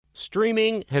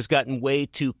Streaming has gotten way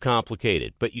too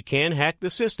complicated, but you can hack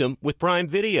the system with Prime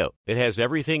Video. It has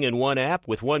everything in one app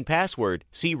with one password.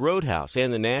 See Roadhouse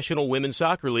and the National Women's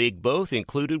Soccer League both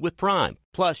included with Prime.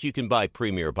 Plus, you can buy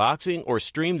Premier Boxing or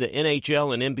stream the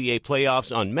NHL and NBA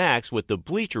playoffs on Max with the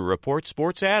Bleacher Report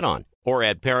Sports add-on. Or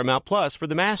add Paramount Plus for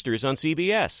the Masters on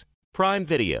CBS. Prime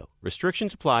Video.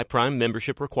 Restrictions apply. Prime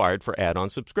membership required for add-on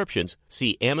subscriptions.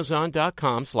 See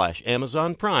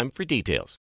Amazon.com/Amazon Prime for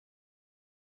details.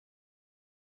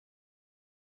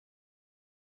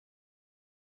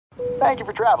 Thank you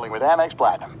for traveling with Amex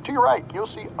Platinum. To your right, you'll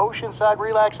see oceanside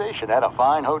relaxation at a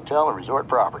fine hotel and resort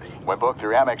property. When booked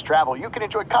through Amex Travel, you can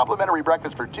enjoy complimentary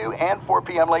breakfast for 2 and 4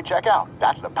 p.m. late checkout.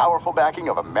 That's the powerful backing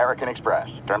of American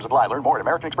Express. Terms apply. Learn more at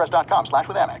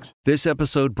americanexpress.com/withAmex. This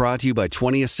episode brought to you by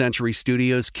 20th Century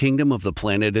Studios' Kingdom of the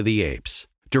Planet of the Apes.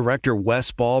 Director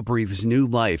Wes Ball breathes new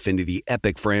life into the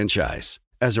epic franchise.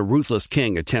 As a ruthless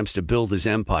king attempts to build his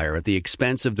empire at the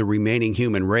expense of the remaining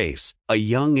human race, a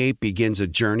young ape begins a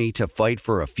journey to fight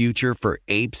for a future for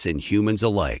apes and humans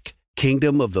alike.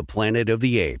 Kingdom of the Planet of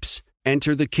the Apes.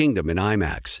 Enter the kingdom in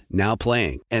IMAX, now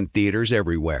playing, and theaters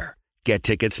everywhere. Get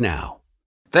tickets now.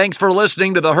 Thanks for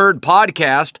listening to the Herd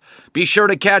Podcast. Be sure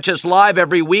to catch us live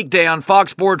every weekday on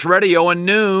Fox Sports Radio at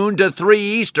noon to 3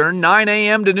 Eastern, 9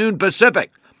 a.m. to noon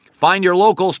Pacific. Find your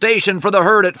local station for The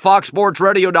Herd at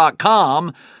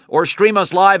foxsportsradio.com or stream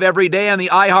us live every day on the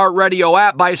iHeartRadio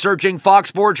app by searching Fox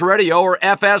Sports Radio or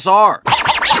FSR. Now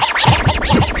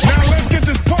let's get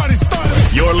this party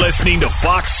started. You're listening to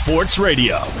Fox Sports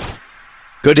Radio.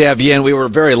 Good to have you in. We were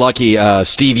very lucky.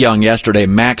 Steve Young yesterday,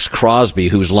 Max Crosby,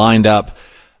 who's lined up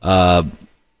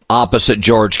opposite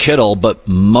George Kittle, but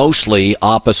mostly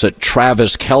opposite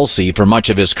Travis Kelce for much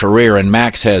of his career. And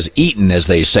Max has eaten, as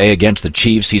they say, against the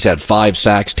Chiefs. He's had 5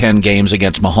 sacks, 10 games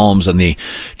against Mahomes and the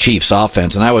Chiefs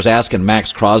offense. And I was asking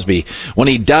Max Crosby, when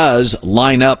he does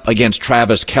line up against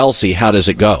Travis Kelce, how does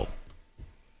it go?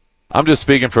 I'm just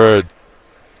speaking for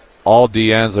all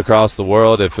DNs across the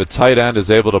world. If a tight end is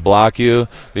able to block you,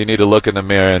 you need to look in the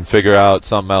mirror and figure out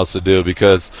something else to do,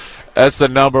 because that's the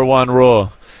number one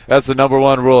rule. That's the number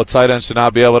one rule. Tight end should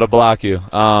not be able to block you.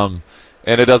 And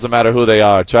it doesn't matter who they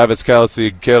are. Travis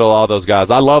Kelce, Kittle, all those guys.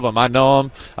 I love them. I know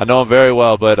them very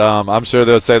well, but I'm sure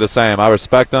they'll say the same. I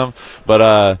respect them,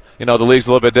 but the league's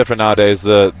a little bit different nowadays.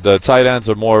 The tight ends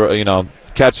are more,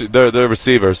 they're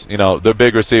receivers. They're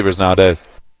big receivers nowadays.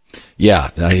 Yeah,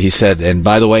 he said, and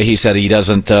by the way, he said he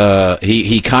doesn't,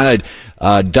 he kind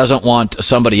of doesn't want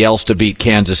somebody else to beat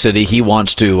Kansas City. He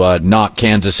wants to knock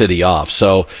Kansas City off.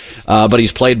 So, but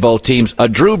he's played both teams.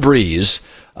 Drew Brees,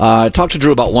 talk to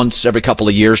Drew about once every couple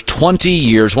of years, 20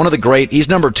 years, one of the great, he's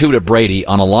number 2 to Brady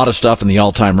on a lot of stuff in the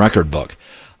all-time record book.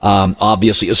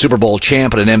 Obviously a Super Bowl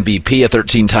champ and an MVP, a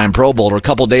 13-time Pro Bowler. A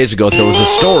couple days ago, there was a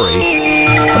story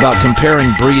about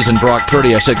comparing Brees and Brock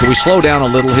Purdy. I said, can we slow down a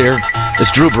little here?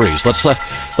 It's Drew Brees.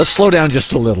 Let's slow down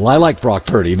just a little. I like Brock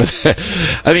Purdy, but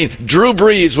I mean, Drew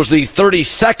Brees was the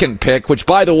 32nd pick, which,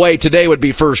 by the way, today would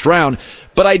be first round.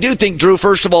 But I do think, Drew,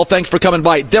 first of all, thanks for coming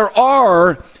by.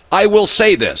 I will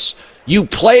say this. You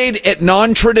played at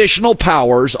non-traditional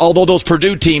powers, although those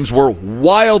Purdue teams were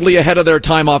wildly ahead of their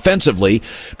time offensively.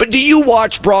 But do you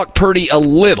watch Brock Purdy a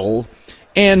little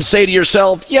and say to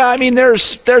yourself, yeah, I mean,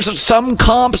 there's some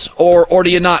comps, or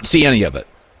do you not see any of it?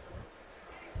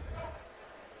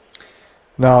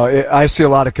 No, I see a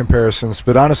lot of comparisons,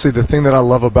 but honestly, the thing that I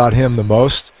love about him the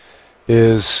most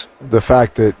is the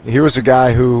fact that he was a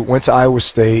guy who went to Iowa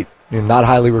State, not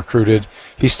highly recruited.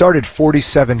 He started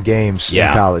 47 games in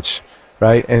college,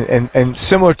 right? And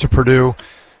similar to Purdue,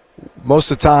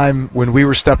 most of the time when we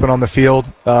were stepping on the field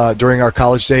during our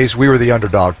college days, we were the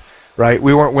underdog, right?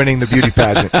 We weren't winning the beauty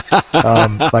pageant.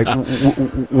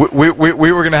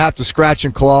 We were going to have to scratch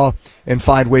and claw and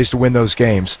find ways to win those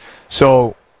games.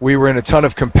 So we were in a ton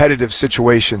of competitive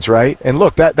situations, right? And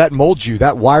look, that molds you,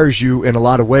 that wires you in a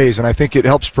lot of ways, and I think it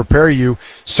helps prepare you,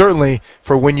 certainly,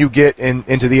 for when you get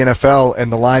into the NFL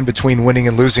and the line between winning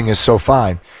and losing is so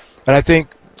fine. And I think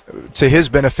to his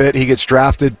benefit, he gets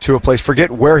drafted to a place, forget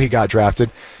where he got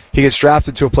drafted, he gets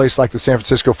drafted to a place like the San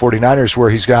Francisco 49ers where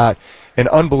he's got an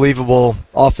unbelievable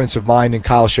offensive mind in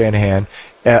Kyle Shanahan,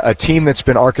 a team that's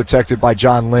been architected by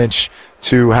John Lynch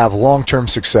to have long-term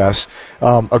success,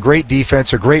 a great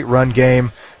defense, a great run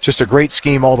game, just a great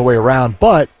scheme all the way around.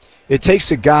 But it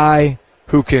takes a guy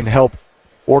who can help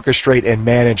orchestrate and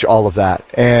manage all of that.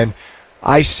 And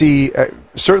I see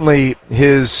certainly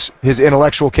his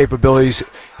intellectual capabilities,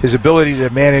 his ability to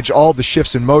manage all the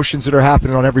shifts and motions that are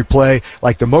happening on every play,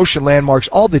 like the motion landmarks,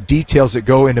 all the details that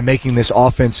go into making this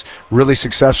offense really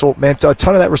successful. Man, a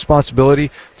ton of that responsibility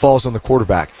falls on the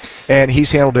quarterback. And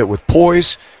he's handled it with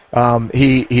poise,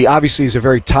 He obviously is a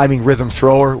very timing rhythm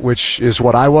thrower, which is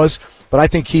what I was. But I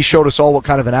think he showed us all what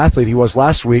kind of an athlete he was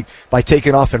last week by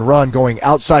taking off and run, going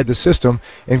outside the system,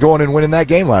 and going and winning that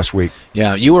game last week.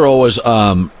 Yeah, you were always,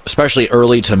 especially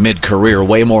early to mid-career,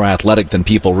 way more athletic than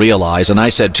people realize. And I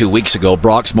said 2 weeks ago,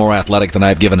 Brock's more athletic than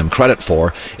I've given him credit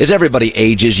for. As everybody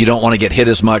ages, you don't want to get hit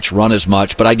as much, run as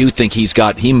much, but I do think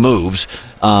he moves.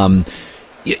 I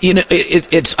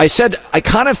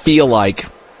kind of feel like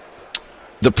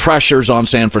the pressure's on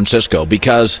San Francisco,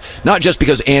 because not just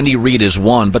because Andy Reid is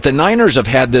one, but the Niners have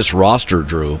had this roster,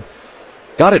 Drew.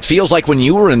 God, it feels like when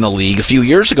you were in the league a few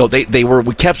years ago,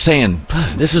 we kept saying,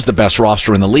 this is the best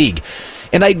roster in the league.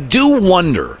 And I do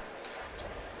wonder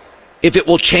if it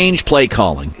will change play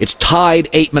calling. It's tied,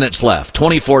 8 minutes left,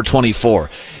 24-24.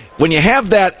 When you have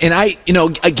that, and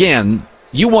again,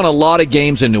 you won a lot of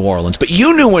games in New Orleans, but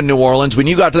you knew in New Orleans when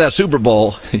you got to that Super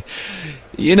Bowl,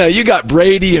 you got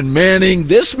Brady and Manning.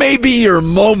 This may be your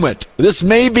moment.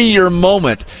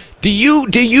 Do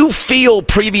you feel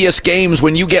previous games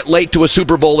when you get late to a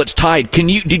Super Bowl it's tied?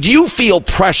 Did you feel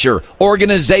pressure,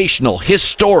 organizational,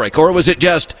 historic, or was it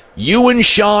just you and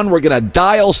Sean were going to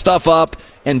dial stuff up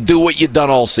and do what you've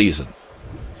done all season?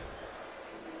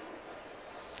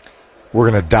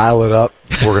 We're going to dial it up.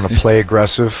 We're going to play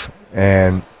aggressive,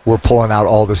 and we're pulling out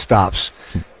all the stops.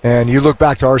 And you look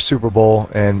back to our Super Bowl,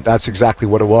 and that's exactly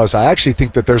what it was. I actually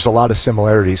think that there's a lot of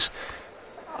similarities.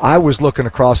 I was looking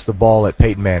across the ball at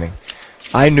Peyton Manning.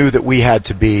 I knew that we had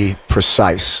to be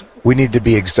precise. We needed to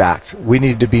be exact. We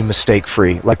needed to be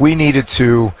mistake-free. Like, we needed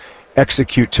to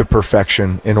execute to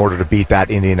perfection in order to beat that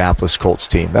Indianapolis Colts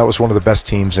team. That was one of the best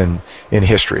teams in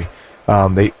history.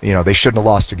 They shouldn't have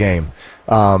lost a game.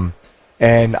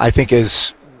 And I think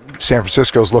as San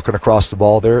Francisco's looking across the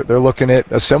ball, they're looking at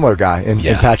a similar guy in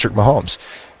Patrick Mahomes.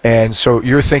 And so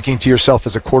you're thinking to yourself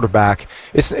as a quarterback,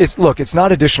 it's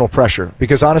not additional pressure,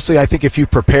 because honestly, I think if you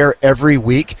prepare every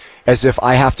week as if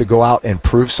I have to go out and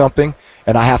prove something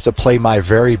and I have to play my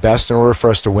very best in order for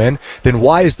us to win, then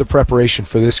why is the preparation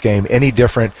for this game any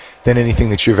different than anything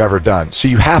that you've ever done? So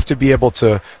you have to be able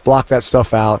to block that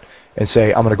stuff out and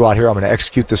say, I'm going to go out here, I'm going to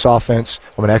execute this offense,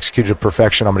 I'm going to execute it to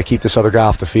perfection, I'm going to keep this other guy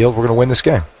off the field, we're going to win this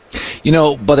game.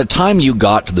 By the time you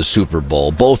got to the Super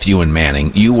Bowl, both you and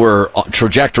Manning,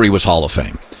 trajectory was Hall of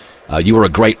Fame. You were a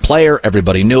great player.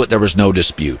 Everybody knew it. There was no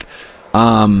dispute.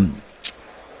 And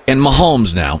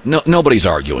Mahomes now, nobody's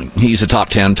arguing. He's a top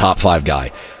 10, top 5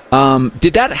 guy.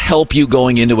 Did that help you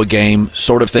going into a game,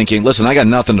 sort of thinking, listen, I got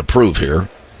nothing to prove here.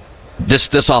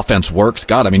 This offense works.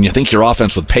 God, you think your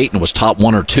offense with Peyton was top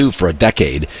 1 or 2 for a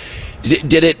decade.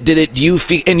 Did it you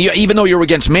feel, and even though you were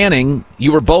against Manning,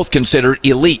 you were both considered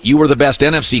elite. You were the best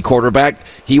NFC quarterback.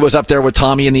 He was up there with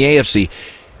Tommy in the AFC.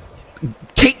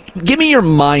 Give me your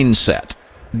mindset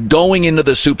going into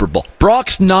the Super Bowl.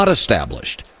 Brock's not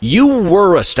established. You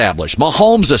were established.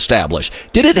 Mahomes established.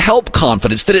 Did it help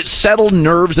confidence? Did it settle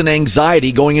nerves and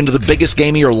anxiety going into the biggest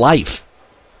game of your life?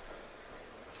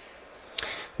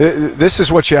 This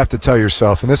is what you have to tell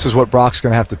yourself, and this is what Brock's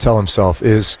going to have to tell himself,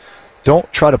 is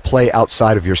don't try to play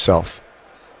outside of yourself.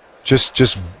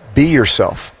 Just be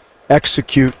yourself.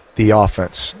 Execute the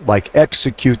offense.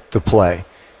 Execute the play.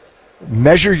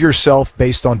 Measure yourself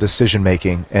based on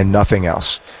decision-making and nothing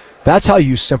else. That's how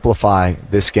you simplify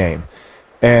this game.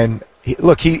 And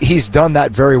he's done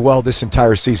that very well this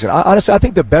entire season. Honestly, I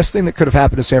think the best thing that could have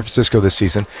happened to San Francisco this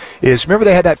season is, remember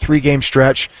they had that 3-game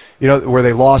stretch, where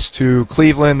they lost to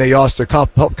Cleveland, they lost to a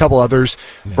couple others.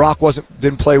 Yeah. Brock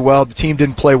didn't play well, the team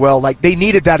didn't play well. They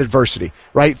needed that adversity,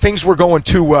 right? Things were going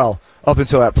too well up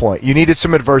until that point. You needed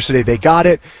some adversity. They got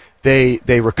it. They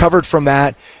recovered from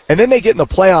that, and then they get in the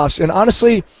playoffs. And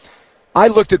honestly, I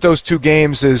looked at those 2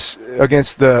 games as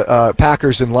against the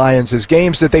Packers and Lions as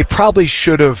games that they probably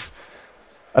should have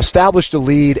established a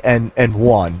lead and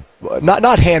won.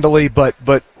 Not handily, but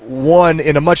won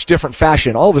in a much different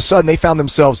fashion. All of a sudden, they found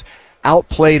themselves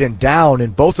outplayed and down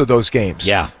in both of those games.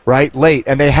 Yeah. Right? Late.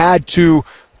 And they had to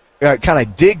kind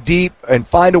of dig deep and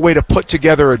find a way to put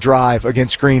together a drive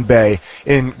against Green Bay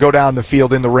and go down the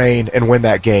field in the rain and win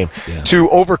that game. Yeah. To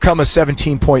overcome a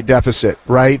 17-point deficit,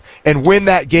 right? And win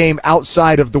that game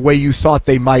outside of the way you thought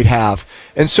they might have.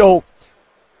 And so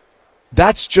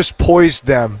that's just poised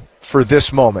them for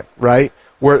this moment, right?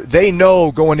 Where they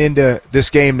know going into this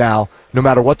game now, no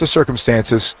matter what the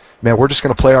circumstances, man, we're just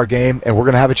going to play our game and we're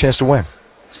going to have a chance to win.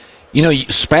 You know,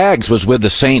 Spags was with the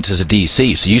Saints as a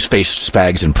DC, so you faced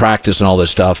Spags in practice and all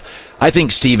this stuff. I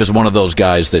think Steve is one of those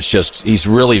guys that's just, he's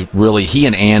really, really, he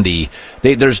and Andy,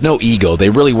 there's no ego. They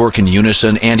really work in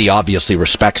unison. Andy obviously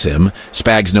respects him.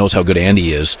 Spags knows how good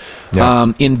Andy is.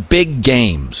 Yeah. In big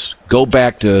games, go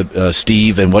back to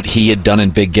Steve and what he had done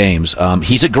in big games.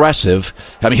 He's aggressive.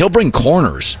 I mean, he'll bring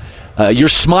corners. You're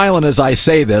smiling as I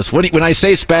say this. When I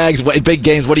say Spags in big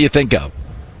games, what do you think of?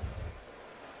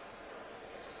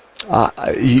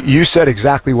 You said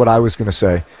exactly what I was going to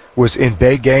say, was in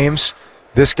big games,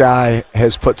 this guy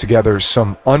has put together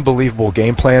some unbelievable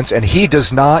game plans, and he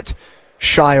does not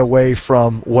shy away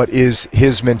from what is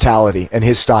his mentality and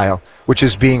his style, which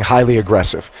is being highly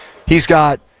aggressive. He's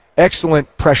got excellent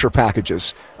pressure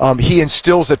packages. He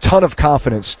instills a ton of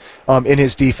confidence in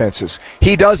his defenses.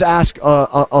 He does ask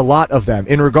a lot of them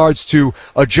in regards to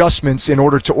adjustments in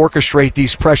order to orchestrate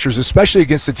these pressures, especially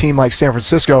against a team like San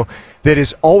Francisco that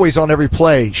is always on every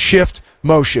play, shift,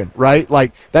 motion, right?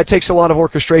 Like, that takes a lot of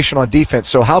orchestration on defense.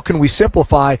 So how can we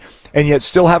simplify and yet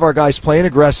still have our guys playing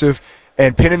aggressive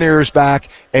and pinning their ears back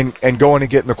and going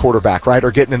and getting the quarterback, right, or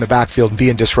getting in the backfield and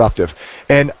being disruptive?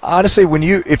 And honestly,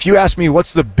 if you ask me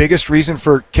what's the biggest reason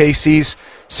for KC's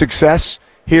success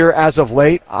here as of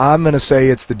late, I'm going to say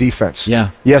it's the defense. Yeah.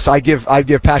 Yes, I give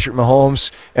Patrick Mahomes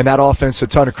and that offense a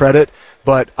ton of credit,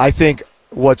 but I think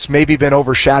what's maybe been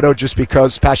overshadowed just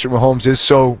because Patrick Mahomes is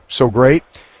so great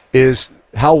is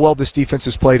how well this defense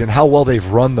has played and how well they've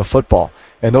run the football.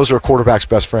 And those are a quarterback's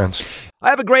best friends. I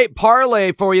have a great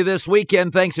parlay for you this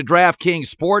weekend thanks to DraftKings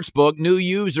Sportsbook. New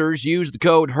users use the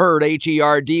code HERD,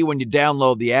 H-E-R-D, when you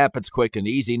download the app. It's quick and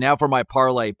easy. Now for my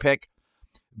parlay pick.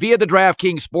 Via the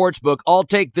DraftKings Sportsbook, I'll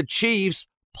take the Chiefs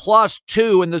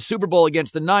 +2 in the Super Bowl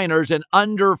against the Niners and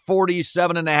under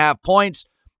 47.5 points.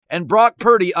 And Brock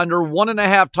Purdy under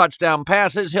 1.5 touchdown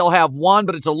passes. He'll have one,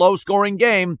 but it's a low-scoring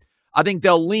game. I think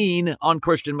they'll lean on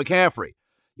Christian McCaffrey.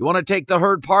 You want to take the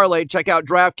Herd parlay, check out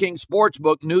DraftKings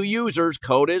Sportsbook. New users,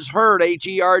 code is HERD,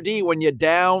 H-E-R-D, when you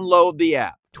download the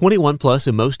app. 21 plus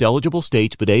in most eligible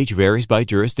states, but age varies by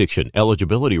jurisdiction.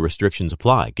 Eligibility restrictions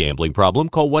apply. Gambling problem?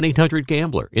 Call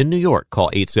 1-800-GAMBLER. In New York, call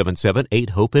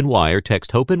 877-8-HOPE-NY or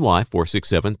text HOPE-NY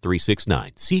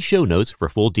 467-369. See show notes for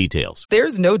full details.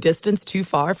 There's no distance too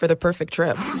far for the perfect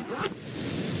trip.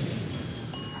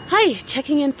 Hi,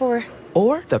 checking in for...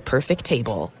 Or the perfect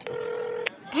table.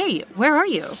 Hey, where are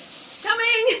you?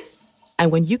 Coming!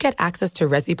 And when you get access to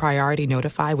Resi Priority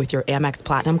Notify with your Amex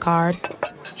Platinum card...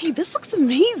 Hey, this looks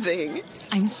amazing.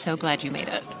 I'm so glad you made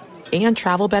it. And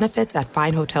travel benefits at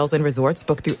fine hotels and resorts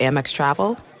booked through Amex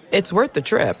Travel, it's worth the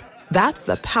trip. That's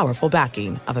the powerful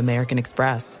backing of American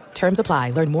Express. Terms apply.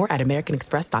 Learn more at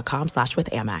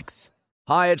americanexpress.com/withAmex.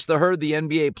 Hi, it's the Herd. The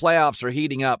NBA playoffs are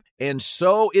heating up, and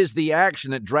so is the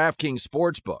action at DraftKings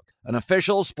Sportsbook, an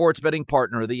official sports betting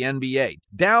partner of the NBA.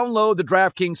 Download the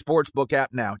DraftKings Sportsbook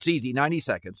app now. It's easy, 90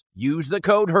 seconds. Use the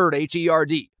code HERD,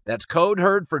 H-E-R-D. That's code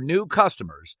HERD for new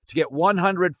customers to get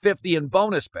 $150 in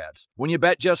bonus bets when you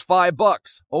bet just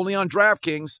 $5. Only on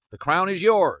DraftKings. The crown is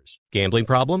yours. Gambling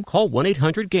problem? Call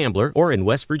 1-800-GAMBLER or in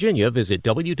West Virginia, visit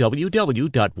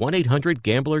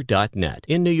www.1800gambler.net.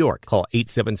 In New York, call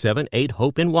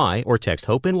 877-8-HOPE-NY or text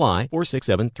HOPE-NY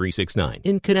 467-369.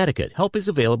 In Connecticut, help is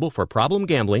available for problem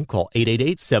gambling. Call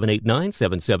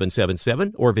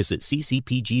 888-789-7777 or visit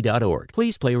ccpg.org.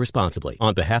 Please play responsibly.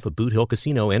 On behalf of Boot Hill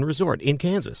Casino and Resort in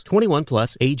Kansas, 21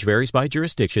 plus, age varies by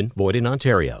jurisdiction, void in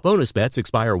Ontario. Bonus bets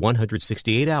expire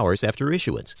 168 hours after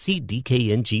issuance. See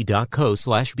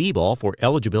dkng.co/bball for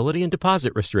eligibility and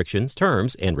deposit restrictions,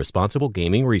 terms, and responsible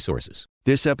gaming resources.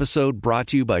 This episode brought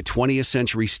to you by 20th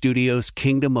Century Studios'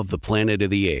 Kingdom of the Planet of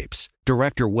the Apes.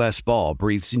 Director Wes Ball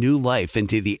breathes new life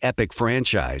into the epic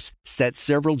franchise, set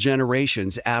several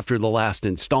generations after the last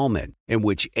installment, in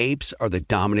which apes are the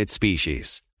dominant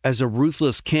species. As a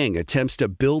ruthless king attempts to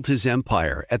build his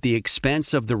empire at the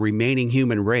expense of the remaining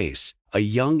human race, a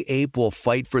young ape will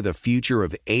fight for the future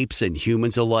of apes and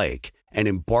humans alike and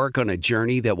embark on a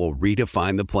journey that will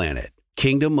redefine the planet.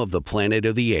 Kingdom of the Planet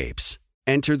of the Apes.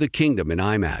 Enter the kingdom in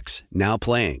IMAX, now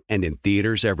playing and in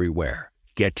theaters everywhere.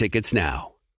 Get tickets now.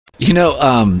 You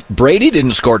know, Brady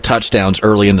didn't score touchdowns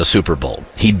early in the Super Bowl.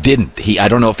 He didn't. I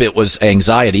don't know if it was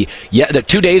anxiety. Yeah,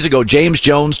 2 days ago, James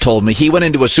Jones told me he went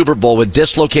into a Super Bowl with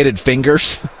dislocated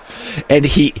fingers, and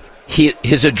his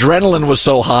adrenaline was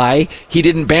so high, he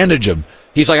didn't bandage them.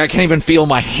 He's like, I can't even feel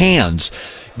my hands.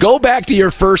 Go back to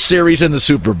your first series in the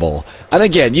Super Bowl. And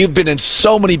again, you've been in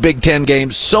so many Big Ten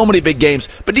games, so many big games.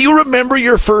 But do you remember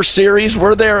your first series?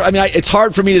 Were there? I mean, it's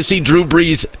hard for me to see Drew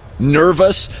Brees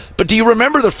nervous, but do you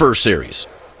remember the first series?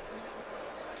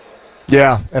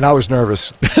 Yeah, and I was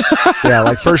nervous. Yeah,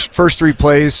 like first three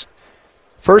plays,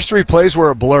 First 3 plays were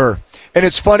a blur. And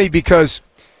it's funny because,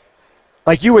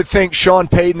 like, you would think Sean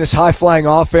Payton, this high-flying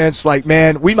offense, like,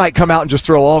 man, we might come out and just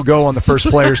throw all go on the first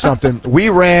play or something. We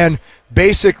ran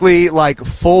basically like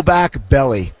fullback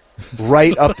belly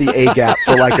right up the A-gap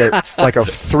for like a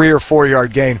 3 or 4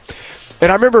 yard gain.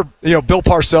 And I remember, Bill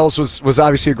Parcells was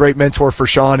obviously a great mentor for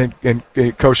Sean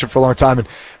and coached him for a long time. And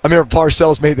I remember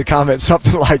Parcells made the comment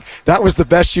something like, that was the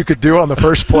best you could do on the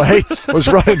first play, was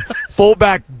running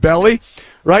fullback belly,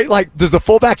 right? Like, does the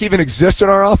fullback even exist in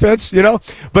our offense,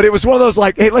 But it was one of those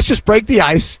like, hey, let's just break the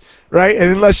ice, right? And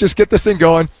then let's just get this thing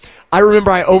going. I remember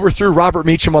I overthrew Robert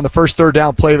Meacham on the first third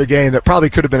down play of the game that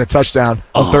probably could have been a touchdown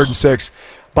on 3rd and 6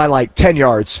 by like 10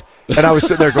 yards. And I was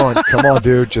sitting there going, come on,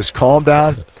 dude, just calm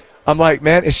down. I'm like,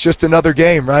 man, it's just another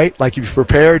game, right? Like, you've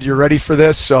prepared, you're ready for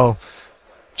this, so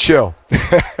chill.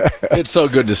 It's so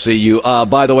good to see you.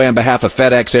 By the way, on behalf of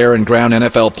FedEx Air and Ground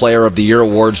NFL Player of the Year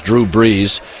Awards, Drew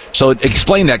Brees. So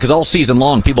explain that, because all season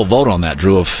long people vote on that,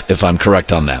 Drew, if I'm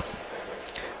correct on that.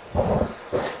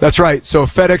 That's right. So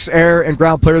FedEx Air and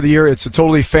Ground Player of the Year, it's a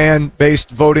totally fan-based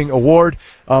voting award.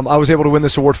 I was able to win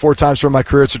this award 4 times during my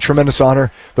career. It's a tremendous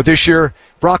honor. But this year,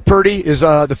 Brock Purdy is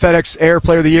the FedEx Air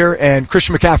Player of the Year, and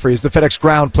Christian McCaffrey is the FedEx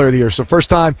Ground Player of the Year. So first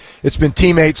time it's been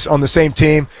teammates on the same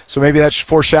team, so maybe that's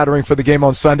foreshadowing for the game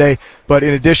on Sunday. But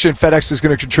in addition, FedEx is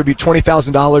going to contribute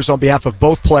 $20,000 on behalf of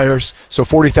both players, so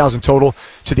 $40,000 total,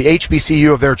 to the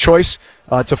HBCU of their choice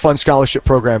to fund scholarship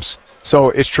programs. So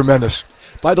it's tremendous.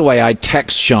 By the way, I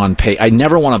text Sean Payton. I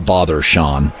never want to bother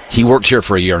Sean. He worked here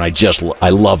for a year, and I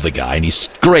love the guy, and he's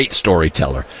a great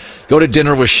storyteller. Go to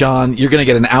dinner with Sean. You're going to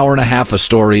get an hour and a half of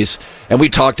stories, and we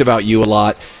talked about you a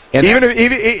lot. And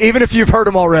even if you've heard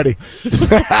them already.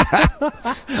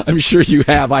 I'm sure you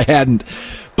have. I hadn't.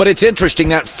 But it's interesting,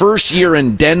 that first year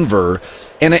in Denver,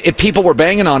 and people were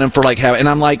banging on him for and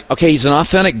I'm like, okay, he's an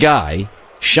authentic guy.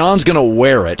 Sean's going to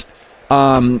wear it.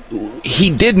 He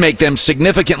did make them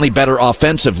significantly better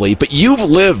offensively, but you've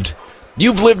lived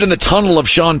in the tunnel of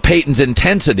Sean Payton's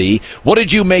intensity. What did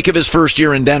you make of his first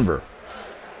year in Denver?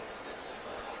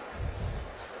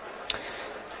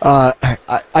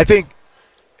 I think,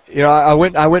 I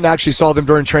went and actually saw them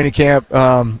during training camp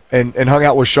and hung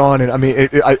out with Sean. And I mean,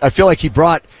 I feel like he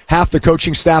brought half the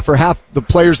coaching staff or half the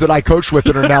players that I coached with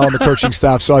that are now on the coaching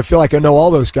staff. So I feel like I know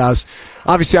all those guys.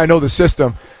 Obviously, I know the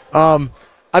system.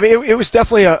 I mean, it was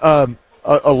definitely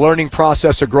a learning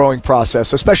process, a growing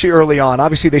process, especially early on.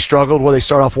 Obviously, they struggled. They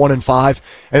start off 1-5,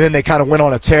 and then they kind of went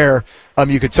on a tear.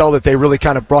 You could tell that they really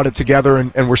kind of brought it together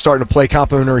and were starting to play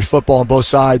complementary football on both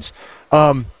sides.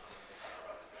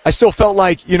 I still felt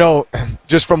like,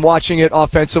 just from watching it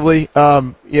offensively,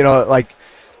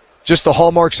 just the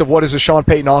hallmarks of what is a Sean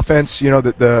Payton offense,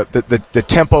 the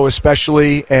tempo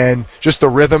especially, and just the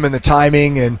rhythm and the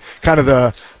timing and kind of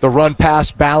the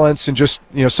run-pass balance and just,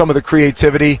 some of the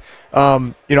creativity.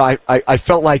 I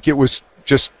felt like it was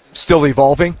just still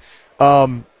evolving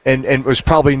and was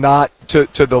probably not to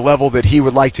the level that he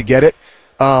would like to get it.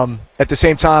 At the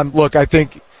same time, look, I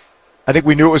think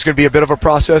we knew it was going to be a bit of a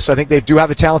process. I think they do have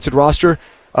a talented roster.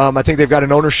 I think they've got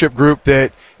an ownership group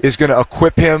that is going to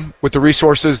equip him with the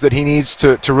resources that he needs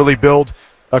to really build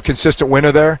a consistent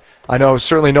winner there. I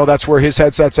certainly know that's where his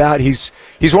headset's at. He's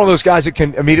one of those guys that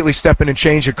can immediately step in and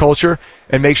change a culture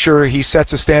and make sure he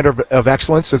sets a standard of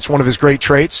excellence. That's one of his great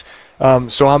traits.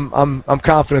 So I'm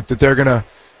confident that they're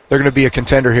gonna be a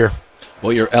contender here.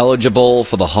 Well, you're eligible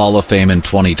for the Hall of Fame in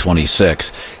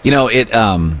 2026.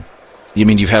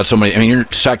 You've had so many. I mean, you're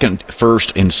second,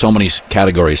 first in so many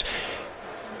categories.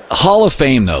 Hall of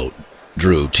Fame, though,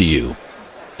 Drew, to you,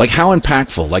 how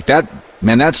impactful? That,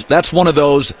 man, that's one of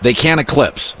those they can't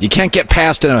eclipse. You can't get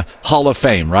past in a Hall of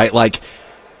Fame, right?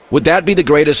 Would that be the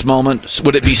greatest moment?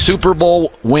 Would it be Super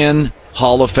Bowl win,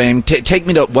 Hall of Fame? Take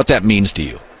me to what that means to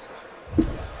you.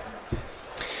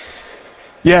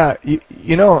 Yeah,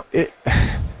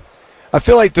 I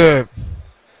feel like the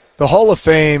Hall of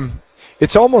Fame,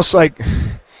 it's almost like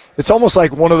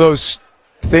one of those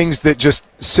things that just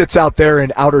sits out there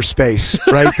in outer space,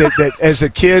 right? that as a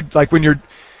kid,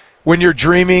 when you're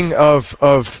dreaming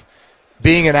of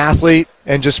being an athlete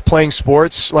and just playing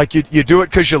sports, you do it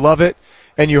because you love it,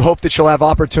 and you hope that you'll have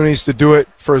opportunities to do it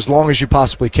for as long as you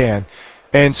possibly can.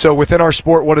 And so within our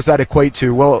sport, what does that equate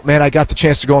to? Well, man, I got the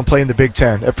chance to go and play in the Big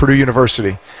Ten at Purdue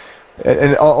University.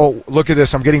 And look at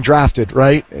this, I'm getting drafted,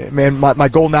 right? Man, my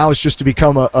goal now is just to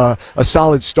become a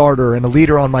solid starter and a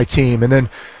leader on my team. And then,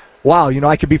 wow,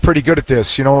 I could be pretty good at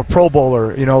this, a Pro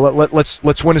Bowler,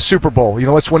 let's win a Super Bowl,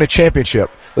 let's win a championship.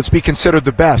 Let's be considered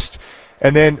the best.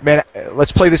 And then, man,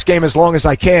 let's play this game as long as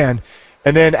I can.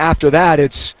 And then after that,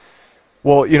 it's,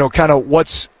 well, kind of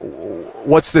what's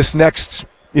this next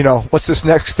what's this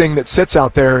next thing that sits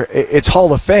out there? It's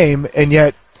Hall of Fame, and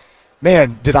yet,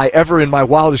 man, did I ever in my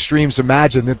wildest dreams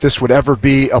imagine that this would ever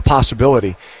be a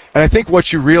possibility? And I think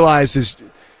what you realize is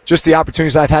just the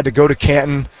opportunities I've had to go to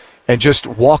Canton and just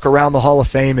walk around the Hall of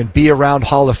Fame and be around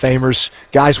Hall of Famers,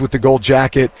 guys with the gold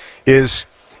jacket, it's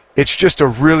just a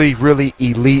really, really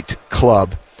elite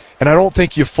club. And I don't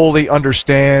think you fully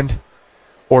understand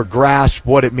or grasp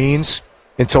what it means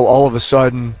until all of a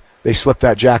sudden they slip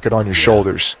that jacket on your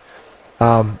shoulders.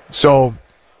 So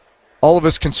all of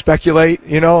us can speculate,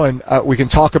 and we can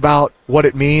talk about what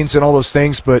it means and all those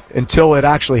things, but until it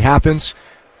actually happens,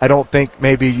 I don't think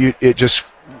maybe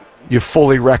you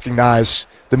fully recognize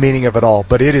the meaning of it all.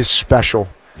 But it is special.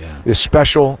 Yeah. It's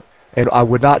special, and I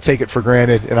would not take it for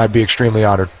granted, and I'd be extremely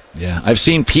honored. Yeah, I've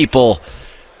seen people,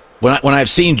 when I've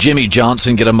seen Jimmy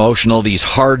Johnson get emotional, these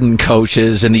hardened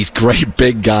coaches and these great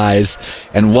big guys,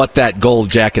 and what that gold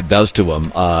jacket does to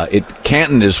them.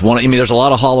 Canton is one. There's a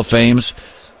lot of Hall of Fames,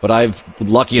 but I've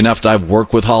lucky enough to I've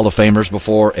worked with Hall of Famers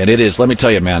before, and it is. Let me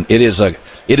tell you, man, it is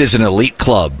an elite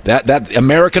club. That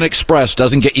American Express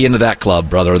doesn't get you into that club,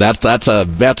 brother. That's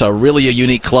a really a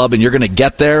unique club, and you're going to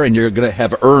get there, and you're going to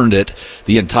have earned it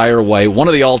the entire way. One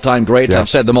of the all-time greats. Yeah. I've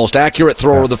said the most accurate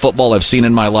thrower of the football I've seen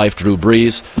in my life, Drew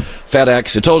Brees.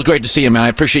 FedEx. It's always great to see you, man. I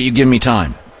appreciate you giving me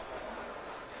time.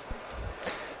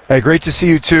 Hey, great to see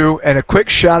you too. And a quick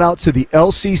shout out to the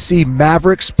LCC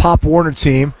Mavericks Pop Warner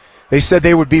team. They said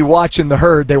they would be watching the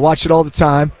Herd. They watch it all the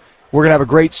time. We're going to have a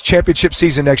great championship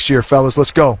season next year, fellas.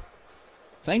 Let's go.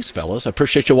 Thanks, fellas. I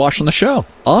appreciate you watching the show.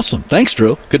 Awesome. Thanks,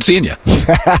 Drew. Good seeing you.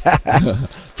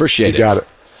 Appreciate it. You got it.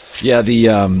 Yeah,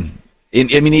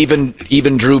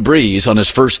 even Drew Brees on his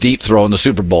first deep throw in the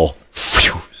Super Bowl,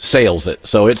 sails it.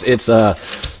 So it's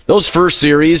those first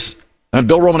series, and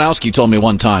Bill Romanowski told me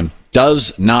one time,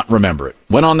 does not remember it.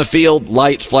 Went on the field,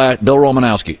 lights, flash, Bill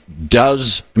Romanowski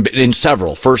does, in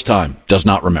several, first time, does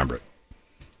not remember it.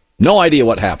 No idea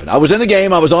what happened. I was in the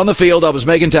game, I was on the field, I was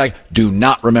making tag, do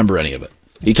not remember any of it.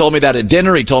 He told me that at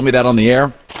dinner, he told me that on the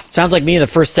air. Sounds like me in the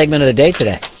first segment of the day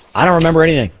today. I don't remember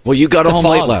anything. Well, you got home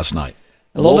late last night.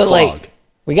 A little bit late.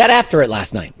 We got after it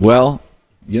last night. Well,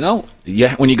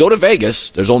 when you go to Vegas,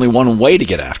 there's only one way to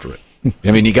get after it.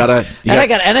 I mean, I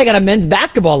got a men's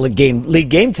basketball league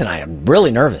game tonight. I'm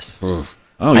really nervous. Oh,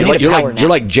 you're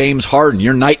like James Harden.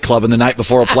 You're nightclubbing the night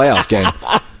before a playoff game.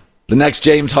 The next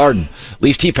James Harden. At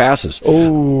least he passes.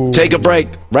 Ooh. Take a break.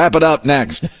 Wrap it up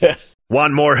next.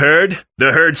 Want more Herd?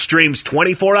 The Herd streams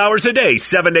 24 hours a day,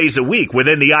 7 days a week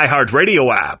within the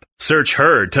iHeartRadio app. Search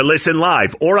Herd to listen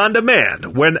live or on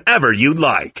demand whenever you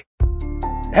like.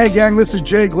 Hey gang, this is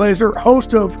Jay Glazer,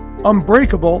 host of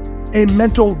Unbreakable, a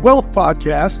mental wealth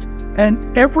podcast.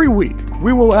 And every week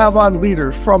we will have on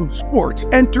leaders from sports,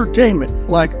 entertainment,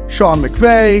 like Sean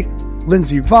McVay,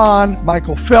 Lindsey Vonn,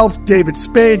 Michael Phelps, David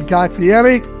Spade, Guy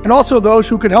Fieri, and also those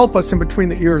who can help us in between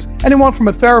the ears. Anyone from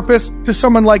a therapist to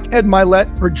someone like Ed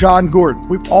Milet or John Gordon.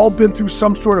 We've all been through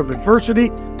some sort of adversity.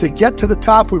 To get to the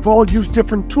top, we've all used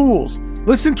different tools.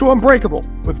 Listen to Unbreakable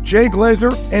with Jay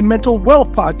Glazer and Mental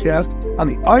Wealth Podcast on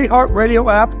the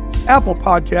iHeartRadio app, Apple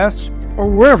Podcasts, or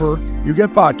wherever you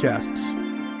get podcasts.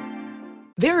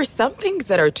 There are some things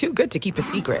that are too good to keep a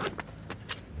secret.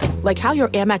 Like how your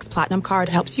Amex Platinum card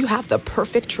helps you have the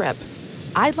perfect trip.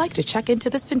 I'd like to check into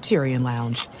the Centurion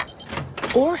Lounge.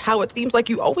 Or how it seems like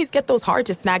you always get those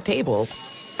hard-to-snag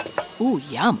tables. Ooh,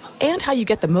 yum. And how you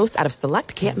get the most out of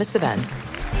select can't-miss events.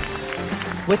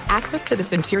 With access to the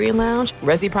Centurion Lounge,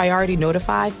 Resi Priority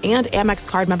Notified, and Amex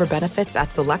card member benefits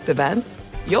at select events,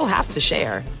 you'll have to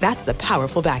share. That's the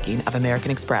powerful backing of American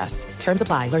Express. Terms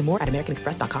apply. Learn more at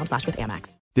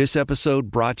americanexpress.com/withAmex. This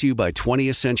episode brought to you by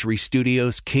 20th Century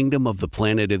Studios' Kingdom of the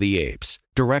Planet of the Apes.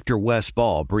 Director Wes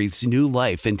Ball breathes new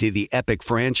life into the epic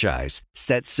franchise,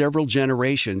 set several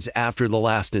generations after the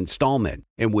last installment,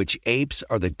 in which apes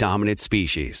are the dominant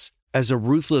species. As a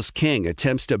ruthless king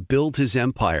attempts to build his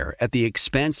empire at the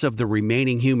expense of the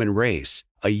remaining human race,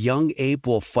 a young ape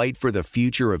will fight for the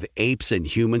future of apes and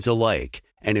humans alike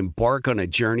and embark on a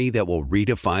journey that will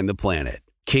redefine the planet.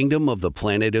 Kingdom of the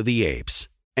Planet of the Apes.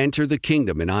 Enter the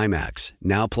kingdom in IMAX,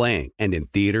 now playing and in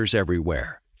theaters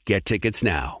everywhere. Get tickets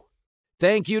now.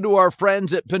 Thank you to our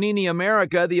friends at Panini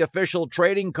America, the official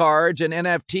trading cards and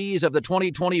NFTs of the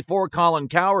 2024 Colin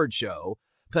Cowherd Show.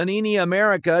 Panini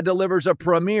America delivers a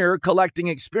premier collecting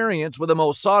experience with the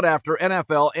most sought-after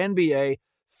NFL, NBA,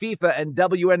 FIFA, and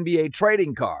WNBA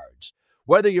trading cards.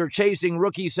 Whether you're chasing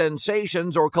rookie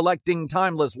sensations or collecting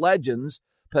timeless legends,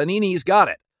 Panini's got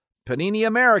it. Panini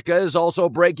America is also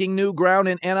breaking new ground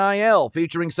in NIL,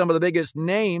 featuring some of the biggest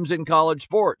names in college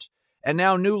sports. And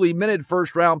now newly minted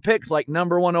first-round picks like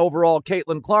number 1 overall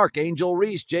Caitlin Clark, Angel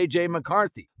Reese, J.J.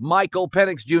 McCarthy, Michael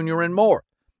Penix Jr., and more.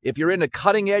 If you're into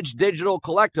cutting-edge digital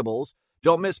collectibles,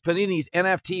 don't miss Panini's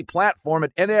NFT platform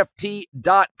at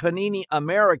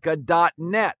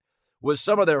nft.paniniamerica.net with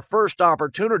some of their first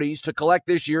opportunities to collect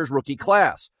this year's rookie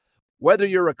class. Whether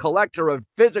you're a collector of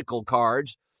physical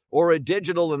cards or a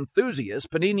digital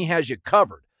enthusiast, Panini has you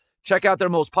covered. Check out their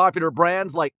most popular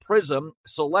brands like Prism,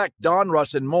 Select,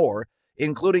 Donruss, and more,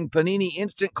 including Panini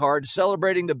Instant Cards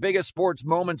celebrating the biggest sports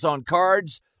moments on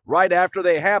cards right after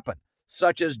they happen,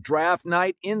 such as Draft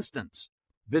Night Instants.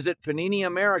 Visit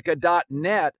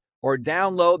PaniniAmerica.net or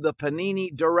download the Panini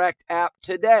Direct app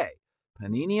today.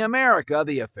 Panini America,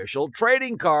 the official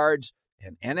trading cards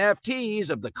and NFTs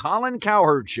of the Colin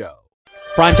Cowherd Show.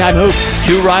 Primetime hoops.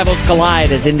 2 rivals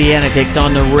collide as Indiana takes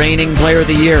on the reigning player of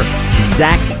the year,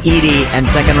 Zach Edey, and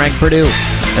second-ranked Purdue.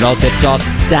 It all tips off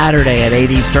Saturday at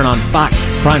 8 Eastern on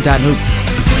Fox. Primetime hoops.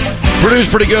 Purdue's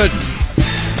pretty good.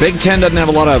 Big Ten doesn't have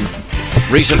a lot of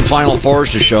recent Final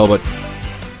Fours to show, but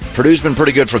Purdue's been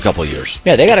pretty good for a couple of years.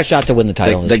 Yeah, they got a shot to win the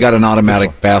title. They got an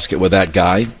automatic basket with that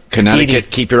guy. Connecticut,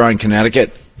 Edey. Keep your eye on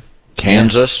Connecticut.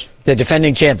 Kansas. Yeah. The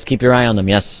defending champs, keep your eye on them,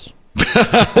 yes. Let's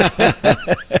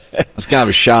have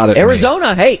a shot at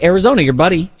Arizona. Hey, Arizona, your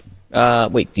buddy.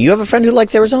 Wait, do you have a friend who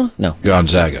likes Arizona? No.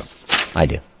 Gonzaga. I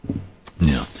do.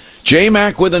 Yeah.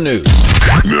 J-Mac with the news.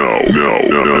 No.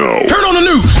 Turn on the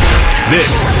news.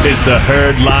 This is the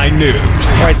Herd Line News.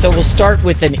 All right, so we'll start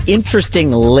with an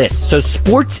interesting list. So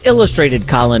Sports Illustrated,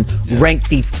 Colin, ranked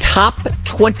the top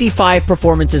 25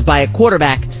 performances by a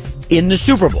quarterback in the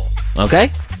Super Bowl.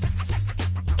 Okay?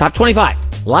 Top 25.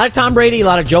 A lot of Tom Brady, a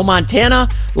lot of Joe Montana,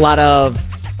 a lot of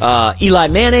Eli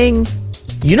Manning.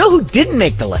 You know who didn't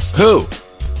make the list? Who?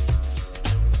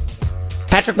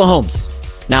 Patrick Mahomes.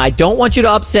 Now, I don't want you to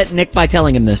upset Nick by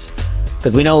telling him this,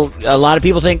 because we know a lot of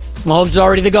people think Mahomes is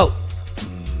already the GOAT.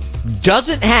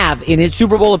 Doesn't have, in his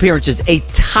Super Bowl appearances, a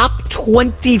top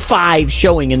 25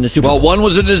 showing in the Super Bowl. Well, one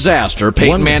was a disaster.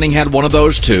 Peyton Manning had one of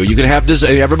those, too. You can have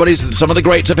some of the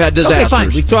greats have had disasters. Okay, fine.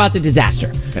 We throw out the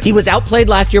disaster. He was outplayed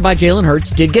last year by Jalen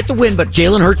Hurts. Did get the win, but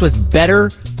Jalen Hurts was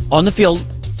better on the field,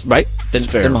 right, than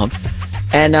Mahomes.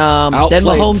 And then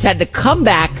Mahomes had the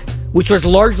comeback, which was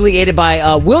largely aided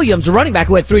by Williams, a running back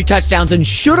who had 3 touchdowns and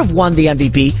should have won the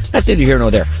MVP. That's neither here nor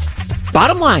there.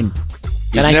 Bottom line.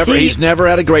 He's never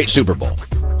had a great Super Bowl.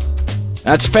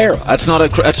 That's fair.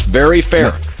 That's very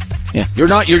fair. Yeah.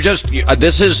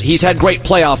 He's had great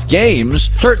playoff games.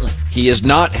 Certainly. He has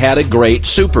not had a great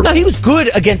Super Bowl. No, he was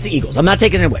good against the Eagles. I'm not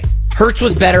taking it away. Hurts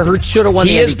was better. Hurts should have won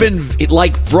the MVP. He has been,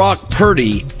 like Brock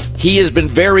Purdy, he has been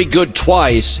very good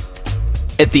twice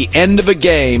at the end of a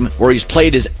game where he's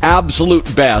played his absolute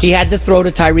best. He had to throw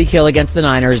to Tyreek Hill against the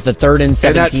Niners, the 3rd and 17.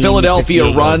 And that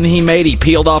Philadelphia run he made, he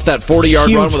peeled off that 40-yard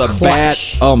run with a bat.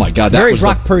 Oh, my God. Very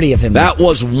Brock Purdy of him. That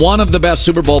was one of the best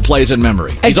Super Bowl plays in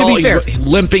memory. And to be fair,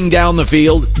 limping down the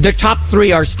field. The top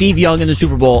 3 are Steve Young in the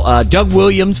Super Bowl, Doug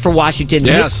Williams for Washington,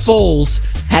 yes. Nick Foles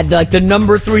had the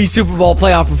number 3 Super Bowl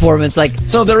playoff performance.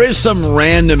 So there is some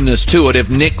randomness to it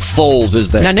if Nick Foles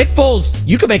is there. Now, Nick Foles,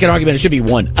 you could make an argument it should be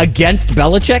 1. Against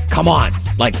Belichick? Come on.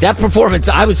 That performance,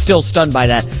 I was still stunned by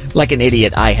that. Like an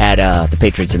idiot, I had the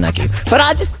Patriots in that game. But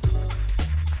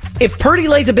if Purdy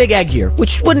lays a big egg here,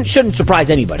 which shouldn't surprise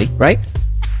anybody, right?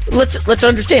 Let's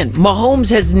understand. Mahomes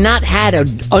has not had an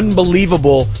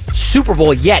unbelievable Super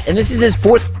Bowl yet, and this is his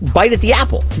 4th bite at the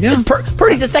apple. Yeah.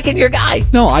 Purdy's a second-year guy.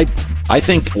 No, I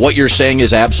think what you're saying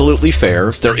is absolutely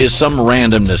fair. There is some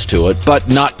randomness to it, but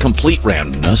not complete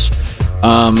randomness.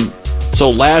 So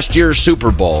last year's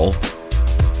Super Bowl,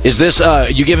 is this,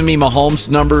 you giving me Mahomes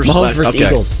numbers? Mahomes versus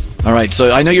Eagles. All right,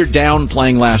 so I know you're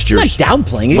downplaying last year's. I'm not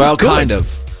downplaying it. Well, kind of.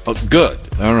 Oh, good.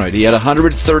 All right, he had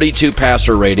 132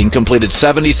 passer rating, completed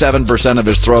 77% of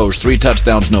his throws, 3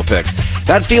 touchdowns, no picks.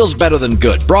 That feels better than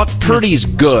good. Brock Purdy's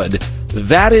good.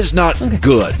 That is not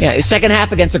good. Yeah, his second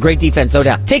half against a great defense, no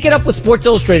doubt. Take it up with Sports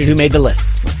Illustrated, who made the list.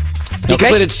 He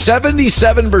completed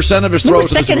 77% of his throws.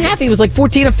 The second half, he was like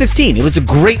 14 of 15. It was a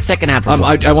great second half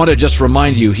performance. I want to just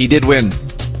remind you, he did win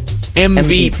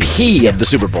MVP of the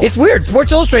Super Bowl. It's weird.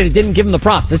 Sports Illustrated didn't give him the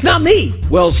props. It's not me.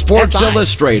 Well, Sports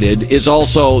Illustrated is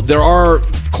also, there are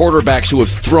quarterbacks who have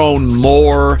thrown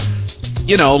more,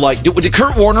 did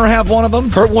Kurt Warner have one of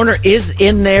them? Kurt Warner is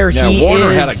in there. Yeah,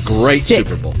 Warner had a great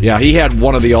Super Bowl. Yeah, he had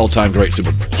one of the all-time great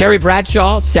Super Bowls. Terry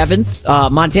Bradshaw, 7th.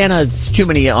 Montana's too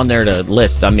many on there to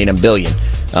list. A billion.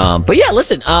 But yeah,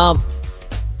 listen, I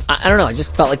don't know. I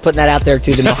just felt like putting that out there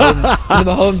to the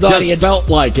Mahomes audience. Just felt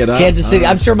like it. Huh? Kansas City.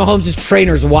 I'm sure Mahomes'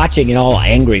 trainers watching and all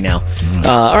angry now.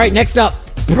 All right, next up,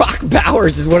 Brock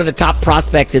Bowers is one of the top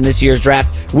prospects in this year's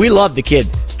draft. We love the kid.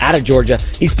 out of Georgia.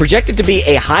 He's projected to be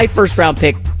a high first-round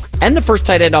pick and the first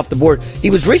tight end off the board. He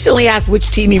was recently asked which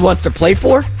team he wants to play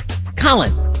for.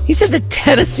 Colin, he said the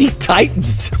Tennessee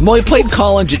Titans. Well, he played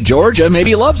college at Georgia. Maybe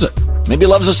he loves it. Maybe he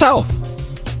loves the South.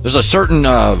 There's a certain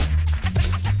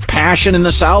passion in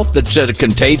the South that's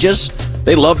contagious.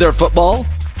 They love their football.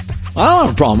 I don't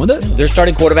have a problem with it. Their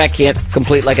starting quarterback can't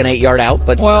complete like an 8-yard out,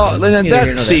 but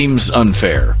that seems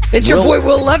unfair. It's your boy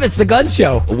Will Levis, the gun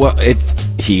show. Well,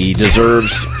 he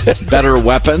deserves better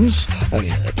weapons. Oh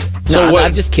yeah, that's it.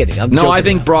 I'm just kidding. I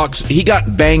think he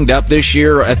got banged up this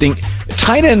year. I think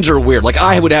tight ends are weird. Like,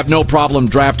 I would have no problem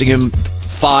drafting him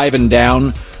 5 and down.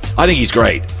 I think he's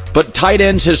great. But tight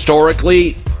ends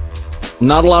historically,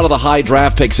 not a lot of the high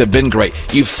draft picks have been great.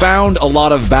 You found a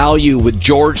lot of value with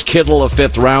George Kittle, a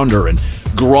 5th rounder, and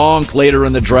Gronk later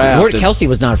in the draft. Kelsey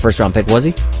was not a first-round pick, was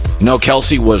he? No,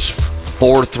 Kelsey was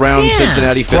 4th round,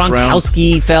 Cincinnati 5th round.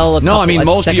 Gronkowski fell. A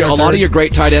lot of your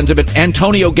great tight ends have been.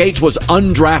 Antonio Gates was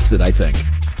undrafted, I think.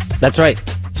 That's right.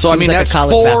 So, that's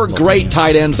 4 great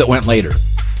tight ends that went later.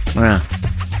 Yeah.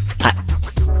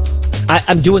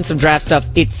 I'm doing some draft stuff.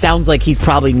 It sounds like he's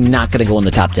probably not going to go in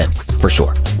the top 10 for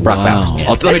sure. Brock Bowers.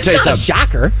 Let me tell you something.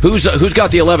 Shocker. Who's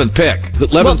got the 11th pick?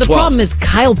 11th, the problem is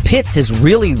Kyle Pitts has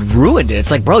really ruined it.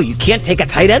 It's like, bro, you can't take a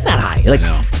tight end that high. Like, I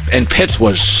know. And Pitts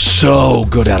was so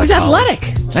good at it. He's athletic.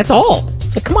 That's all.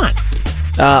 It's like, come on.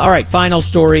 All right, final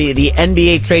story. The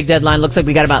NBA trade deadline. Looks like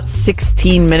we got about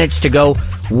 16 minutes to go.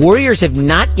 Warriors have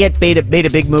not yet made a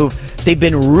big move. They've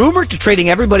been rumored to trading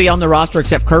everybody on the roster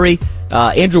except Curry.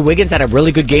 Andrew Wiggins had a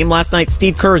really good game last night.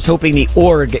 Steve Kerr is hoping the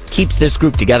org keeps this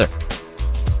group together.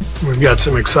 We've got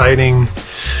some exciting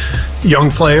young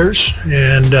players,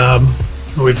 and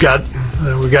we've got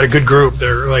a good group.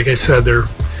 They're, like I said, they're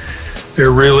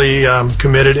really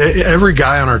committed. Every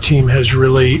guy on our team has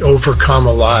really overcome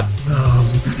a lot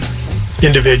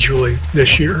individually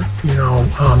this year.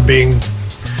 Being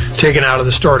taken out of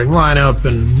the starting lineup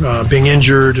and being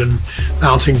injured and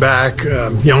bouncing back.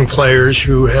 Young players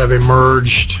who have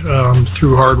emerged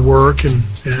through hard work and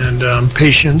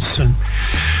patience. And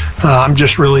I'm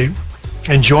just really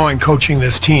enjoying coaching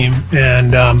this team.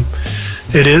 And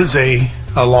it is a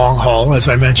long haul, as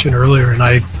I mentioned earlier. And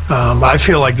I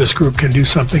feel like this group can do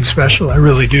something special. I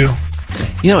really do.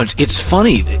 It's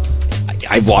funny.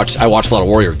 I watched a lot of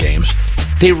Warrior games.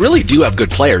 They really do have good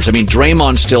players. I mean,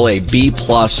 Draymond's still a B+.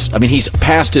 I mean, he's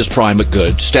past his prime, but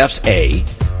good. Steph's A.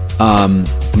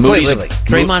 Moody's wait.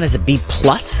 Draymond is a B+?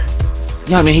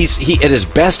 Yeah, I mean, he at his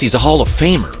best, he's a Hall of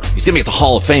Famer. He's going to be at the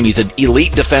Hall of Fame. He's an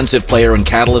elite defensive player and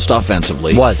catalyst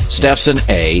offensively. Steph's an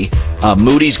A.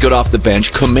 Moody's good off the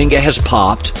bench. Kuminga has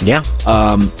popped. Yeah.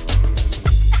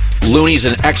 Looney's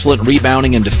an excellent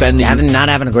rebounding and defending. Not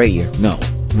having a great year. No.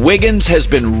 Wiggins has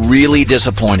been really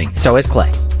disappointing. So is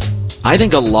Clay. I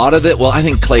think a lot of it, I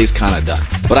think Clay's kind of done.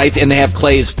 And they have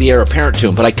Clay's the heir apparent to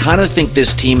him, but I kind of think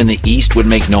this team in the East would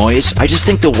make noise. I just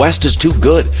think the West is too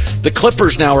good. The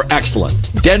Clippers now are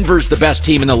excellent. Denver's the best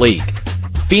team in the league.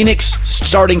 Phoenix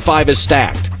starting 5 is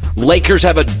stacked. Lakers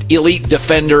have an elite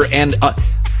defender, and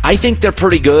I think they're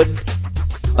pretty good,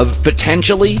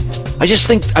 potentially. I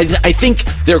think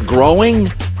they're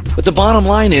growing, but the bottom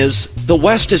line is the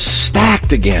West is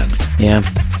stacked again. Yeah.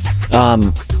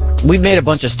 We've made a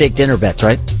bunch of steak dinner bets,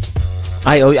 right?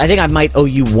 I think I might owe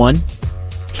you one.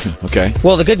 Okay.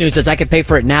 Well, the good news is I could pay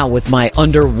for it now with my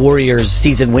under Warriors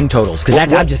season win totals,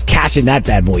 because I'm just cashing that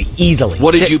bad boy easily.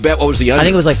 What did you bet? What was the under? I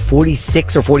think it was like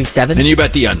 46 or 47. And you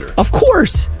bet the under? Of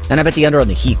course. And I bet the under on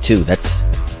the Heat too.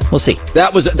 We'll see.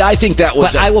 I think that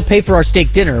was. But I will pay for our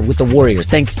steak dinner with the Warriors.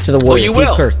 Thanks to the Warriors. Oh, you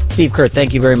will. Steve Kerr,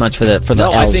 thank you very much for the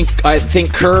No, L's. I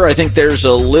think Kerr. I think there's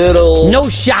a little. No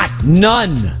shot.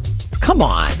 None. Come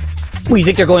on. Well, you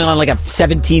think they're going on like a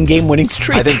 17-game winning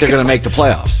streak? I think they're going to make the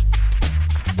playoffs.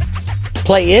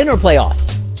 Play in or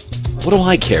playoffs? What do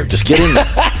I care? Just get in there.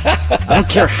 I don't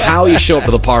care how you show up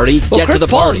for the party. Get Chris to the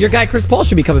Paul, party. your guy Chris Paul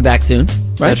should be coming back soon,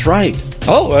 right? That's right.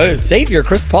 Oh, savior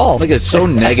Chris Paul. Look, it's so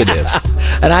negative.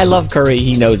 And I love Curry.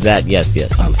 He knows that.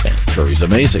 Yes, I'm a fan. Curry's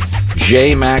amazing.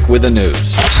 J Mac with the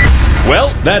news. Well,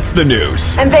 that's the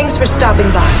news. And thanks for stopping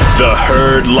by. The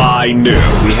Herd Lie News.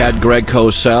 We had Greg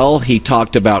Cosell. He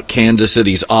talked about Kansas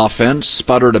City's offense.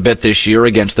 Sputtered a bit this year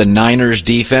against the Niners'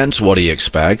 defense, what he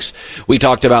expects. We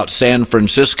talked about San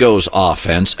Francisco's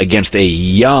offense against a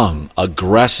young,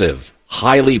 aggressive,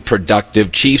 highly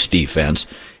productive Chiefs defense.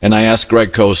 And I asked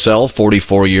Greg Cosell,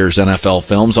 44 years NFL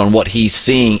films, on what he's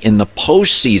seeing in the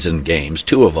postseason games,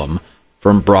 2 of them,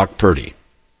 from Brock Purdy.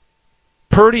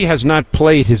 Purdy has not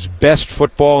played his best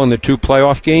football in the 2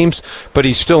 playoff games, but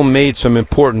he still made some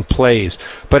important plays.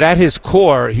 But at his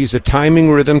core, he's a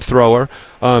timing rhythm thrower.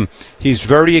 He's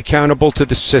very accountable to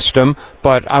the system,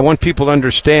 but I want people to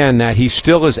understand that he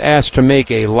still is asked to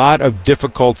make a lot of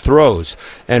difficult throws,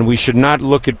 and we should not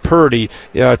look at Purdy,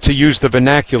 to use the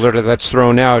vernacular that's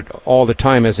thrown out all the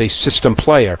time, as a system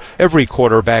player. Every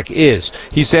quarterback is.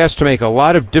 He's asked to make a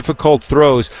lot of difficult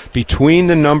throws between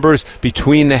the numbers,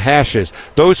 between the hashes.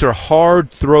 Those are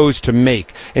hard throws to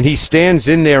make, and he stands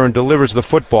in there and delivers the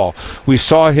football. We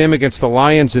saw him against the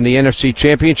Lions in the NFC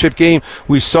Championship game.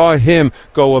 We saw him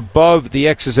go above the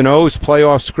X's and O's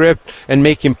playoff script and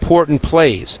make important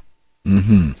plays.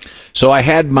 So I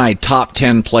had my top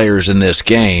 10 players in this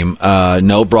game.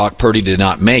 No, Brock Purdy did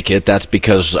not make it. That's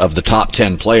because of the top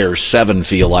 10 players, 7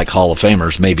 feel like Hall of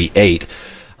Famers, maybe 8.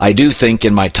 I do think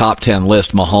in my top 10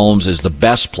 list, Mahomes is the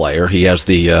best player. He has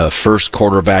the first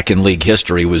quarterback in league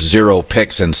history with 0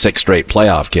 picks in 6 straight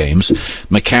playoff games.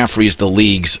 McCaffrey's the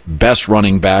league's best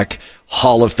running back,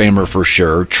 Hall of Famer for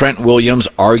sure. Trent Williams,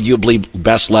 arguably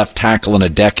best left tackle in a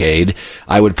decade.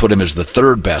 I would put him as the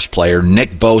 3rd best player.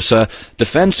 Nick Bosa,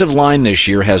 defensive line this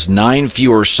year has 9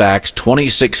 fewer sacks,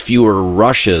 26 fewer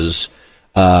rushes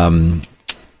than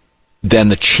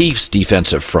the Chiefs'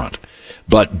 defensive front.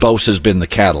 But Bosa's been the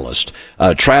catalyst.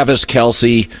 Travis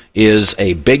Kelce is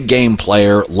a big game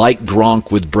player, like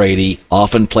Gronk with Brady,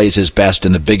 often plays his best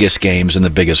in the biggest games and the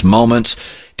biggest moments.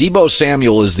 Deebo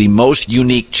Samuel is the most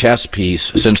unique chess piece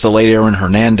since the late Aaron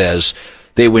Hernandez.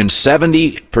 They win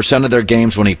 70% of their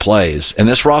games when he plays, and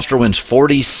this roster wins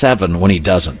 47 when he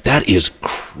doesn't. That is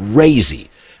crazy.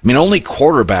 I mean, only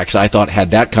quarterbacks I thought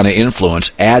had that kind of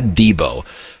influence. Add Deebo.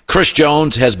 Chris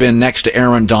Jones has been next to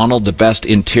Aaron Donald, the best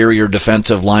interior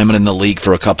defensive lineman in the league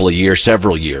for a couple of years,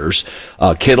 several years.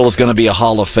 Kittle is going to be a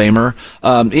Hall of Famer.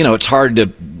 It's hard to,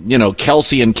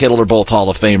 Kelce and Kittle are both Hall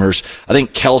of Famers. I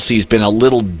think Kelce's been a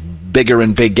little bigger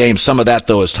in big games. Some of that,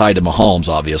 though, is tied to Mahomes,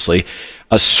 obviously.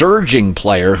 A surging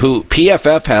player who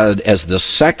PFF had as the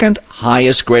 2nd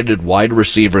highest graded wide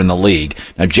receiver in the league.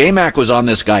 Now, J-Mac was on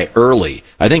this guy early.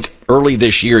 I think early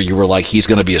this year you were like, he's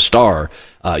going to be a star.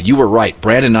 You were right.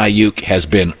 Brandon Ayuk has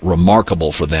been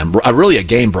remarkable for them. Really a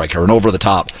game breaker and over the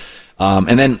top.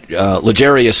 And then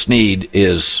L'Jarius Sneed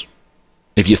is,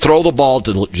 if you throw the ball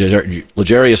to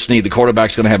L'Jarius Sneed, the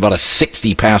quarterback's going to have about a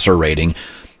 60 passer rating.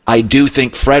 I do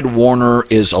think Fred Warner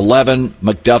is 11,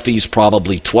 McDuffie's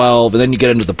probably 12, and then you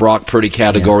get into the Brock Purdy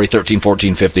category, 13,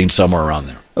 14, 15, somewhere around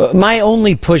there. My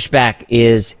only pushback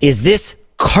is this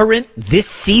current, this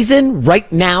season, right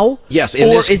now? Yes, in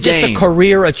or this is game. This a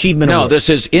career achievement No, award? this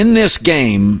is, in this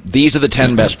game, these are the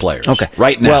 10 best players. Okay.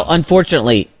 Right now. Well,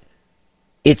 unfortunately,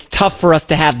 it's tough for us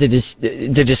to have the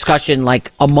discussion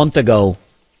like a month ago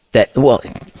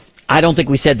I don't think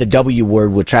we said the W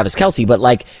word with Travis Kelce,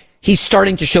 but he's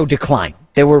starting to show decline.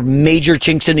 There were major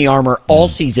chinks in the armor all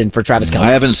season for Travis Kelce. I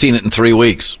haven't seen it in 3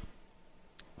 weeks.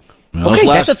 Okay,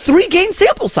 that's a 3-game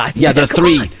sample size. Yeah, man. the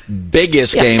 3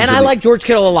 biggest games. And I like George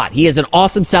Kittle a lot. He has an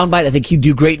awesome soundbite. I think he'd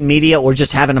do great in media or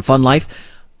just having a fun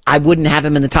life. I wouldn't have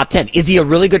him in the top 10. Is he a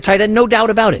really good tight end? No doubt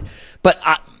about it. But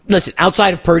listen,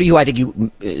 outside of Purdy, who I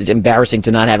think it's embarrassing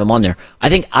to not have him on there, I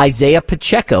think Isaiah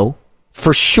Pacheco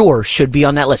for sure should be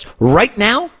on that list. Right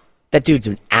now, that dude's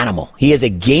an animal. He is a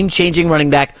game-changing running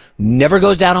back. Never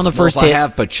goes down on the first hit. If I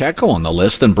have Pacheco on the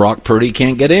list, then Brock Purdy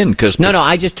can't get in. No,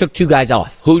 I just took 2 guys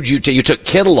off. Who'd you take? You took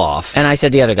Kittle off. And I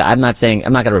said the other guy. I'm not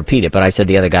going to repeat it, but I said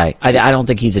the other guy. I don't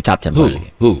think he's a top 10 player.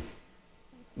 Who?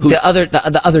 The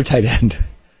other tight end.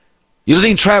 You don't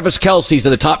think Travis Kelce's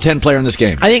the top 10 player in this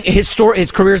game? I think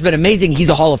his career's been amazing. He's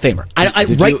a Hall of Famer. I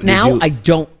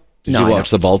don't. Did you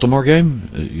watch the Baltimore game?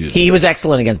 He was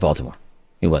excellent against Baltimore.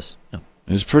 He was. No.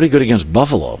 He was pretty good against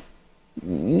Buffalo.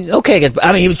 Okay,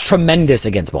 he was tremendous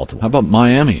against Baltimore. How about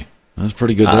Miami? That was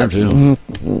pretty good there, too.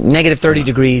 Negative 30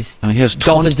 degrees.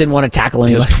 Dolphins didn't want to tackle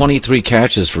anybody. He has 23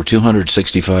 catches for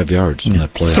 265 yards in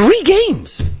that play. 3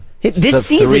 games. This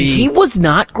season, he was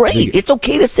not great. It's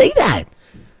okay to say that.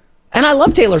 And I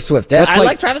love Taylor Swift. I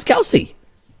like Travis Kelce.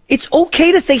 It's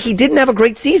okay to say he didn't have a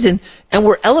great season, and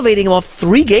we're elevating him off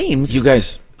 3 games. You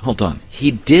guys, hold on.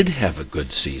 He did have a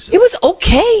good season. It was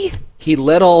okay. He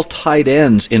led all tight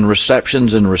ends in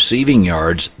receptions and receiving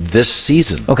yards this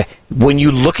season. Okay. When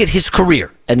you look at his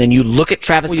career, and then you look at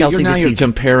Travis Kelce this season. You're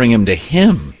comparing him to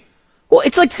him. Well,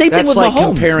 it's like the same thing with Mahomes. That's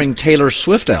like comparing Taylor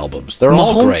Swift albums. They're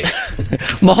all great.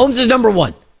 Mahomes is number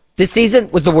 1. This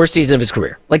season was the worst season of his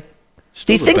career.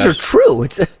 These things are true.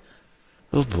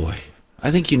 Oh, boy. I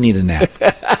think you need a nap.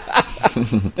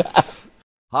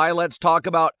 Hi, let's talk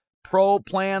about Pro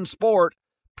Plan Sport.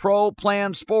 Pro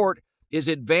Plan Sport is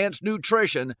advanced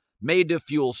nutrition made to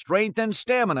fuel strength and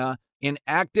stamina in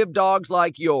active dogs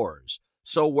like yours.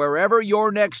 So wherever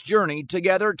your next journey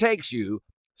together takes you,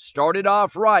 start it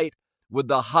off right with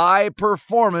the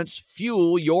high-performance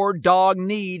fuel your dog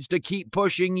needs to keep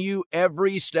pushing you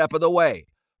every step of the way.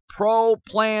 Pro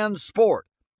Plan Sport.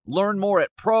 Learn more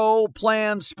at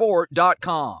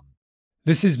ProPlansport.com.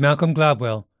 This is Malcolm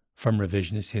Gladwell from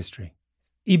Revisionist History.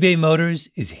 eBay Motors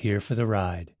is here for the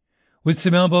ride. With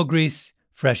some elbow grease,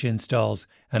 fresh installs,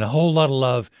 and a whole lot of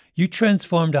love, you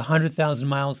transformed 100,000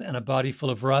 miles and a body full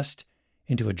of rust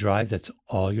into a drive that's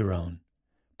all your own.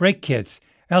 Brake kits,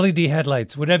 LED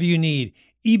headlights, whatever you need,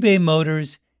 eBay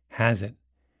Motors has it.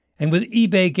 And with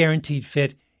eBay Guaranteed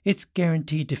Fit, it's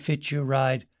guaranteed to fit your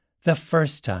ride the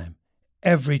first time,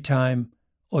 every time,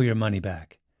 or your money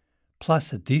back.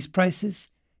 Plus, at these prices,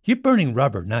 you're burning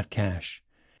rubber, not cash.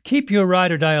 Keep your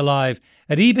ride or die alive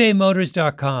at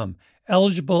ebaymotors.com.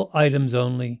 Eligible items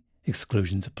only.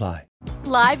 Exclusions apply.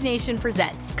 Live Nation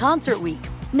presents Concert Week.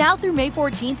 Now through May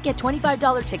 14th, get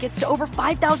 $25 tickets to over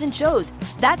 5,000 shows.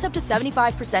 That's up to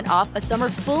 75% off a summer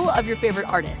full of your favorite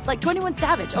artists like 21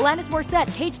 Savage, Alanis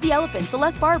Morissette, Cage the Elephant,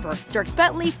 Celeste Barber, Dierks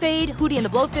Bentley, Fade, Hootie and the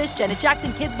Blowfish, Janet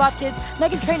Jackson, Kids Bop Kids,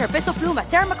 Meghan Trainor, Bissell Pluma,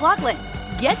 Sarah McLachlan.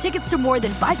 Get tickets to more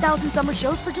than 5,000 summer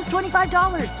shows for just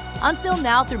 $25. Until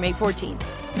now through May 14th.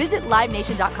 Visit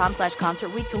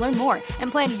LiveNation.com/Concert Week to learn more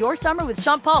and plan your summer with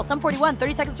Sean Paul, Sum 41,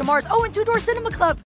 30 Seconds to Mars, and Two Door Cinema Club.